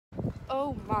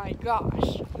Oh my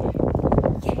gosh.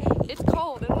 Yay. It's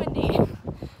cold and windy.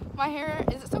 My hair,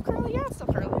 is it still curly? Yeah, it's still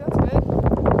curly. That's good.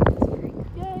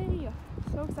 Yay.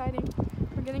 So exciting.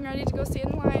 We're getting ready to go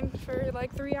stand in line for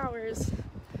like 3 hours.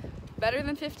 Better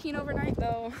than 15 overnight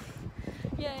though.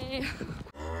 Yay.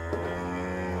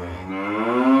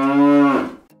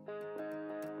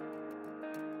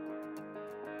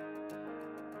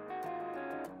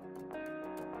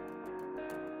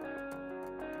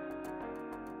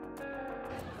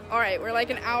 All right, we're like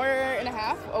an hour and a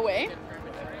half away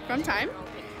from time.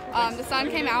 The sun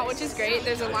came out, which is great.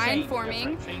 There's a line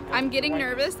forming. I'm getting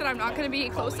nervous that I'm not going to be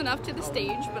close enough to the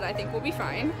stage, but I think we'll be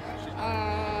fine.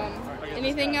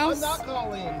 Anything else? No?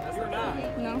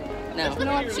 No.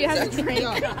 No, she has a drink.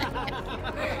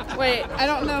 Wait, I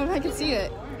don't know if I can see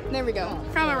it. There we go.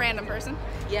 From a random person.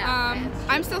 Yeah.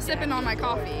 I'm still sipping on my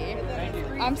coffee.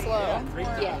 I'm slow.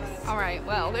 Yes. All right,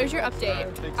 well, there's your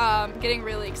update. Getting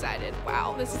really excited.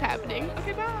 Wow, this is happening.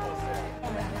 Okay, bye.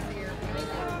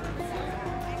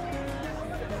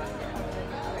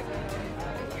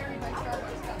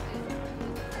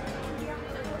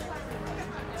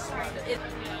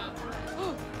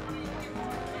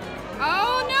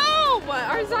 Oh no!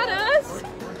 What? Is that us?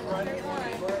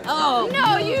 Oh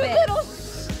no! You little.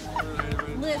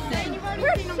 Listen.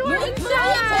 We're short and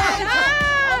sad.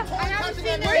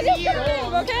 We're just gonna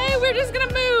move, okay? We're just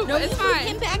gonna move. No, it's fine.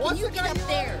 Him back and you get up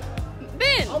there.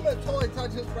 Ben. I'm gonna totally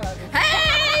touch his private.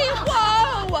 Hey!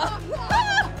 Whoa!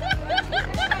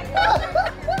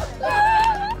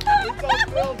 It's on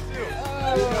film too.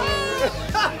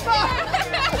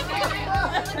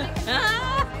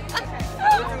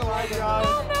 Oh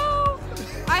no!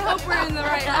 I hope we're in the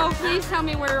right. Oh, please tell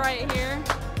me we're right here.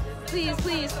 Please,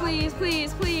 please, please,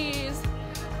 please, please.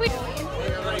 Please.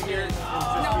 Right here. No.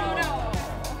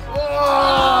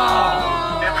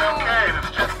 Whoa! It's okay.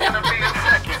 It's just gonna be a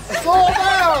second. Sold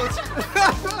out!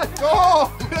 Go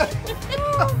home!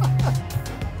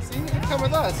 See, you can come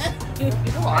with us.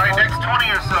 Come on. All right, next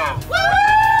 20 or so. Woo!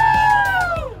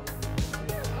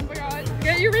 Oh my god.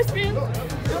 Get your wristband.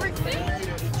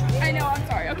 I know, I'm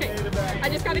sorry. Okay. I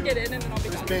just gotta get in and then I'll be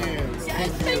done.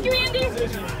 Yes, thank you, Andy.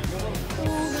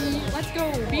 Let's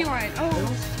go. Beeline. Oh,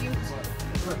 shoot.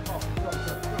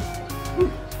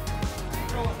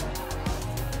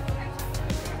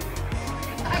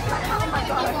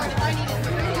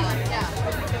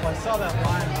 I saw that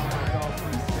line.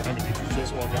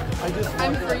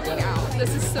 I'm freaking out.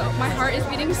 This is so, my heart is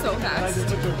beating so fast.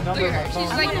 Look at her.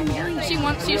 She's like,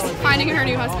 she's finding her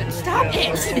new husband. Stop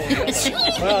it.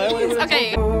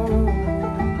 Okay.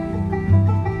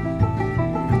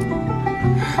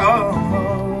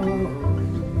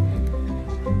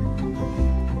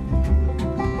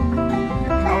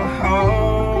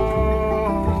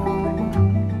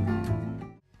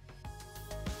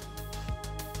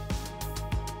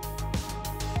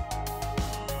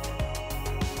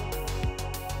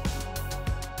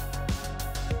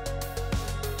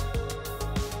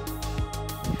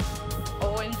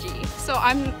 OMG. So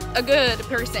I'm a good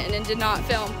person and did not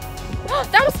film.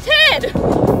 That was Ted!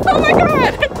 Oh my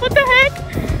god! What the heck?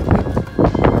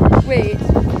 Wait.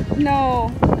 No.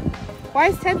 Why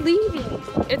is Ted leaving?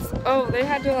 It's, oh, they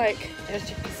had to like... There's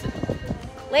Jason.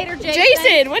 Later, Jason!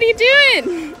 Jason, what are you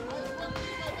doing?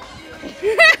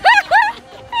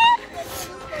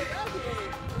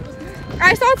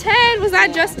 I saw Ted. Was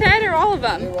that just Ted or all of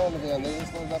them? They were all of them. They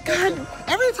just went up there. God.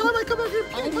 Every time I come up here,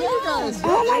 I know you guys.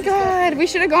 Oh my god, we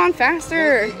should have gone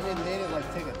faster. They didn't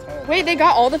like take a ton. Wait, they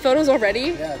got all the photos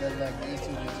already? Yeah, then like these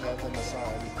two just got them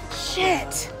aside.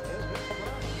 Shit.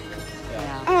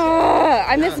 Yeah. Oh,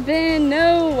 I miss Ben.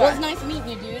 No. It was nice meeting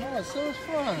you, dude. Yeah, so much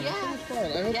fun. Yeah. So much fun. I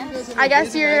hope you guys have I a guess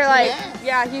busy you're night like, tonight.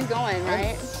 yeah, he's going,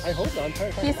 right? I hope not. I'm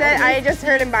trying to find He said, I just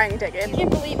heard him buying tickets. I can't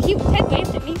believe Ted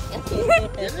waved at me.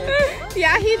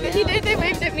 Yeah, he did. They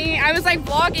waved at me. I was like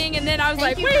vlogging, and then I was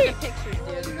Thank like, you wait. for the pictures,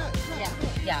 dude.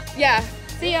 Yeah. Yeah.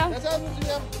 See ya. That's how you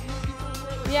have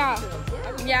Yeah.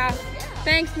 Yeah.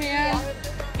 Thanks, man.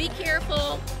 Be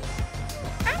careful.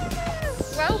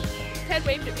 Well, Ted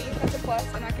waved at me. That's a plus,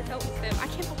 and I could help with them. I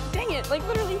can't believe, dang it, like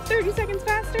literally 30 seconds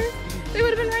faster. They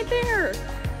would have been right there.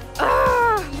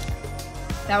 Ah!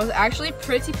 That was actually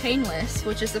pretty painless,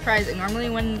 which is surprising. Normally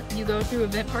when you go through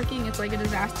event parking, it's like a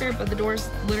disaster, but the doors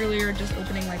literally are just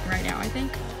opening like right now, I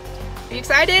think. Are you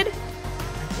excited?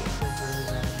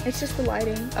 It's just the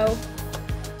lighting. Oh,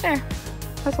 there.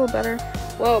 That's a little better.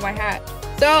 Whoa, my hat.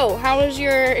 So, how was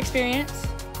your experience?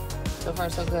 So far,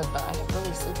 so good, but I have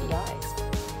really sleepy eyes.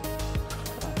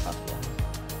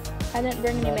 I didn't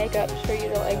bring any makeup for you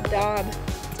to like daub.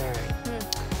 It's alright.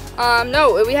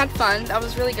 No, we had fun. That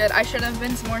was really good. I should have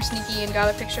been some more sneaky and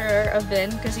got a picture of Ben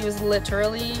because he was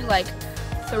literally like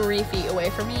 3 feet away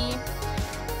from me.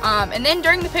 And then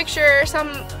during the picture,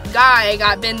 some guy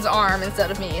got Ben's arm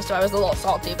instead of me, so I was a little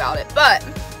salty about it. But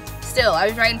still, I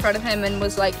was right in front of him and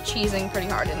was like cheesing pretty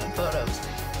hard in the photos.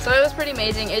 So it was pretty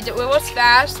amazing. It was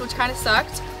fast, which kind of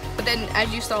sucked. But then,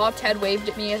 as you saw, Ted waved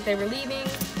at me as they were leaving,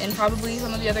 and probably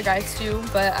some of the other guys too,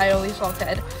 but I only saw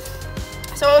Ted.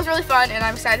 So it was really fun, and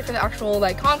I'm excited for the actual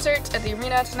like concert at the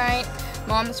arena tonight.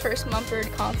 Mom's first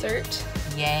Mumford concert.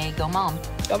 Yay, go mom.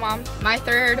 Go mom. My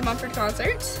 3rd Mumford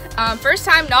concert. First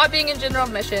time not being in general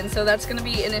admission, so that's gonna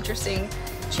be an interesting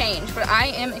change, but I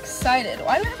am excited.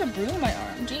 Why do I have a bruise on my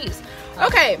arm? Jeez.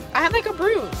 Okay, I have like a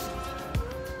bruise.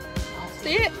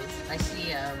 See it? I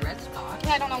see a red spot.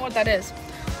 Yeah, I don't know what that is.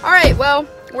 All right, well,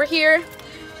 we're here.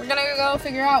 We're gonna go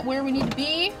figure out where we need to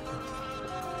be.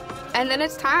 And then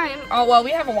it's time. Oh, well,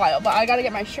 we have a while, but I gotta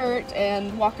get my shirt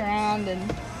and walk around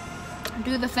and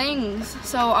do the things.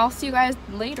 So I'll see you guys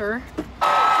later.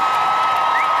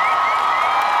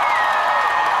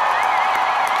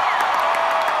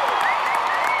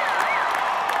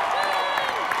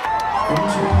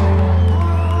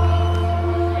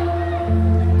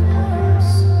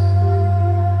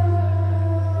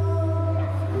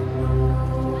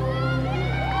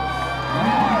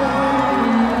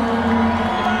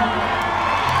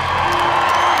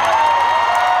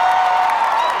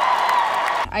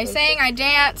 I sang, I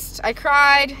danced, I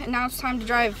cried, and now it's time to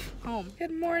drive home.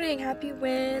 Good morning, happy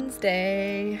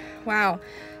Wednesday. Wow.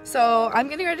 So I'm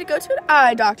getting ready to go to an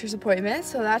eye doctor's appointment,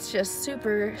 so that's just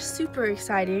super, super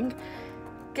exciting.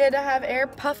 Get to have air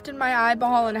puffed in my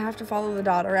eyeball and I have to follow the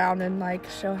dot around and like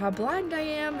show how blind I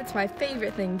am. It's my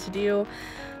favorite thing to do.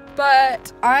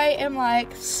 But I am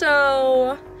like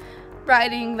so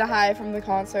riding the high from the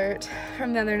concert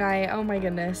from the other night. Oh my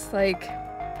goodness, like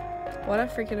what a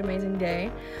freaking amazing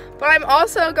day. But I'm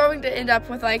also going to end up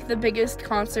with like the biggest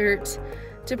concert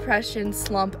depression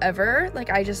slump ever. Like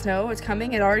I just know it's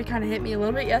coming. It already kind of hit me a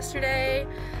little bit yesterday.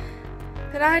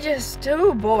 And I just,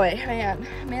 oh boy, man,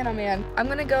 oh man. I'm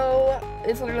gonna go,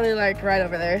 it's literally like right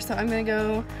over there. So I'm gonna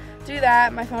go do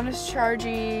that. My phone is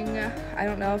charging. I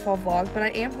don't know if I'll vlog, but I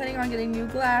am planning on getting new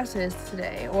glasses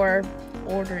today, or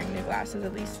ordering new glasses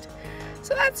at least.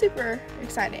 So that's super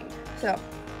exciting. So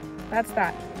that's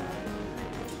that.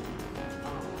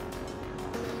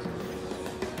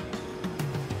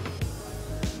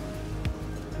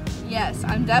 Yes,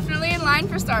 I'm definitely in line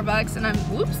for Starbucks, and I'm,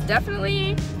 whoops,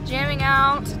 definitely jamming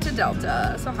out to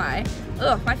Delta. So hi.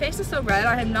 Ugh, my face is so red.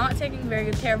 I have not taken very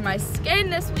good care of my skin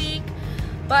this week.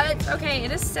 But, okay,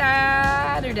 it is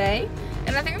Saturday,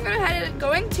 and I think I'm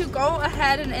going to go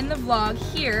ahead and end the vlog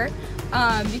here,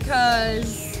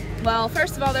 because, well,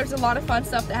 first of all, there's a lot of fun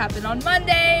stuff that happened on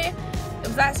Monday.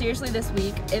 Was that seriously this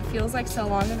week? It feels like so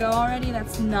long ago already.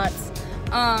 That's nuts.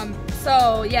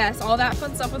 So, yes, all that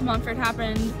fun stuff with Mumford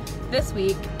happened this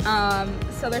week,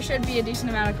 so there should be a decent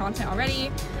amount of content already,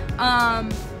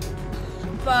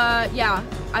 but yeah,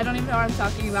 I don't even know what I'm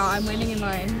talking about. I'm waiting in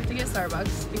line to get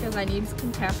Starbucks because I need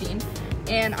some caffeine,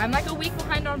 and I'm like a week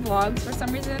behind on vlogs for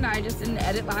some reason. I just didn't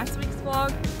edit last week's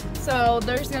vlog, so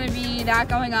there's gonna be that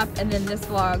going up and then this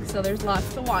vlog, so there's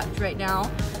lots to watch right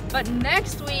now. But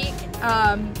next week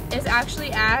is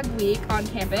actually Ag Week on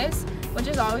campus, which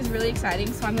is always really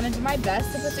exciting, so I'm gonna do my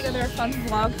best to put together a fun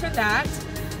vlog for that.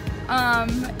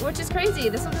 Which is crazy.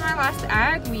 This will be my last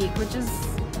Ag Week, which is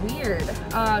weird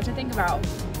to think about.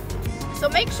 So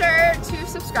make sure to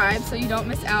subscribe so you don't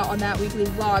miss out on that weekly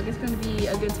vlog. It's going to be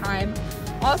a good time.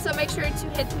 Also, make sure to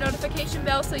hit the notification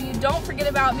bell so you don't forget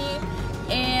about me,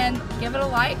 and give it a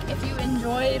like if you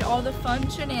enjoyed all the fun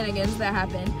shenanigans that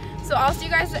happened. So I'll see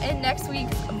you guys in next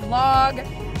week's vlog,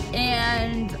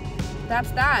 and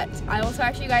that's that. I will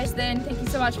talk to you guys then. Thank you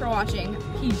so much for watching.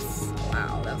 Peace.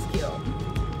 Wow, that was cute.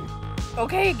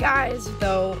 Okay guys,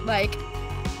 though, like,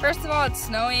 first of all, it's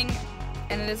snowing,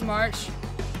 and it is March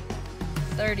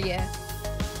 30th,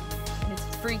 and it's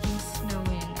freaking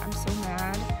snowing. I'm so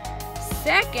mad.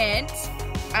 Second,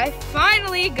 I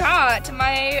finally got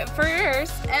my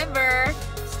first ever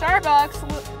Starbucks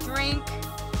drink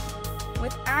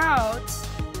without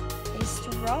a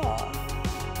straw.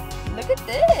 Look at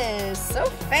this, so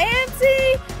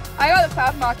fancy. I got the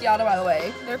cloud macchiato, by the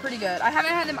way. They're pretty good. I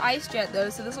haven't had them iced yet though,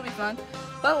 so this will be fun.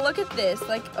 But look at this,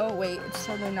 like, oh wait, it's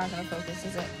totally not gonna focus,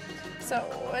 is it? So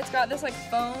it's got this like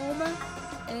foam,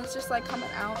 and it's just like coming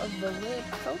out of the lid.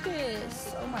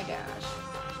 Focus, oh my gosh.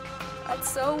 That's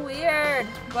so weird,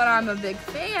 but I'm a big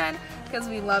fan because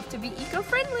we love to be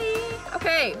eco-friendly.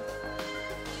 Okay,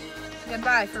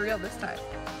 goodbye for real this time.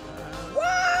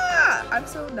 Wah! I'm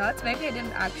so nuts. Maybe I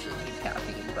didn't actually need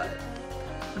caffeine, but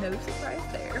no surprise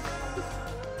there.